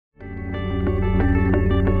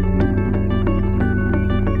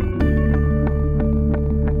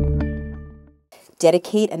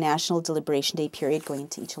dedicate a national deliberation day period going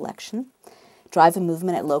into each election, drive a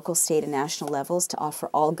movement at local, state, and national levels to offer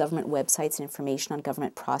all government websites and information on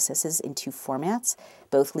government processes in 2 formats,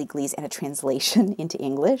 both legalese and a translation into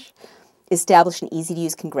English, establish an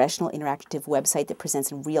easy-to-use congressional interactive website that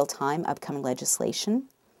presents in real time upcoming legislation,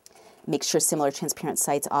 make sure similar transparent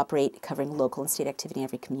sites operate covering local and state activity in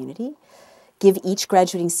every community, give each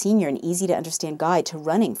graduating senior an easy-to-understand guide to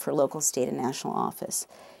running for local, state, and national office,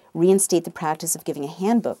 reinstate the practice of giving a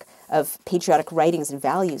handbook of patriotic writings and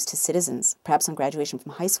values to citizens, perhaps on graduation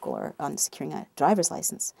from high school or on securing a driver's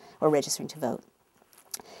license or registering to vote.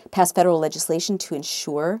 Pass federal legislation to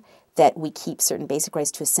ensure that we keep certain basic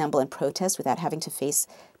rights to assemble and protest without having to face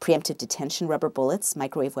preemptive detention, rubber bullets,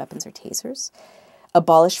 microwave weapons, or tasers.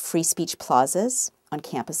 Abolish free speech plazas on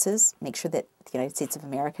campuses. Make sure that the United States of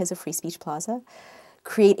America is a free speech plaza.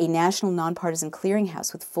 Create a national nonpartisan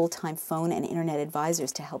clearinghouse with full-time phone and internet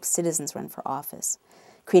advisors to help citizens run for office.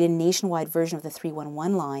 Create a nationwide version of the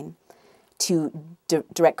 311 line to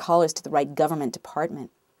direct callers to the right government department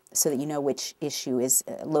so that you know which issue is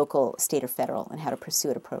local, state, or federal and how to pursue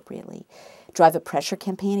it appropriately. Drive a pressure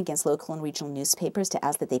campaign against local and regional newspapers to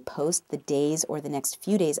ask that they post the days or the next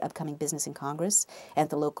few days upcoming business in Congress at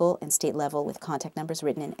the local and state level with contact numbers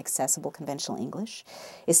written in accessible conventional English.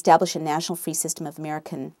 Establish a national free system of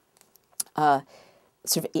American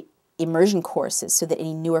immersion courses so that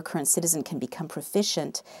any new or current citizen can become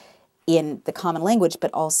proficient in the common language,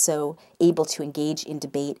 but also able to engage in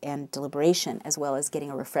debate and deliberation, as well as getting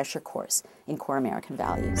a refresher course in core American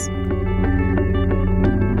values.